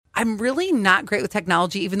I'm really not great with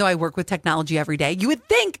technology, even though I work with technology every day. You would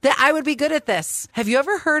think that I would be good at this. Have you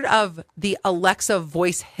ever heard of the Alexa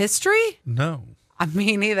voice history? No.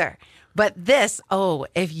 Me neither. But this,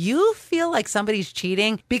 if you feel like somebody's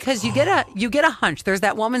cheating, because you get a hunch. There's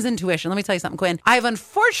that woman's intuition. Let me tell you something, Quinn. I've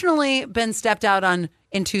unfortunately been stepped out on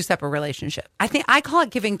in 2 separate relationships. I think I call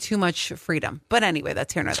it giving too much freedom. But anyway,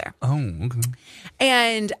 that's here nor there. Oh, okay.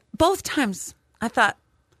 And both times I thought,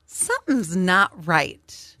 something's not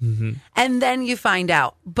right. Mm-hmm. And then you find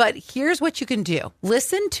out. But here's what you can do.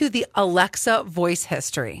 Listen to the Alexa voice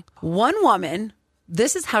history. One woman,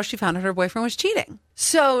 this is how she found out her boyfriend was cheating.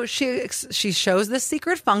 So she shows this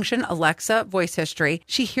secret function, Alexa voice history.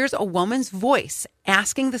 She hears a woman's voice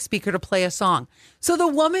asking the speaker to play a song. So the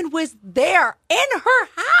woman was there in her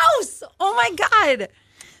house. Oh my God.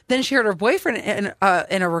 Then she heard her boyfriend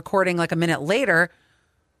in a recording like a minute later,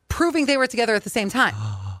 proving they were together at the same time.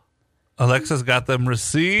 Alexa's got them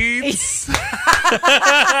receipts.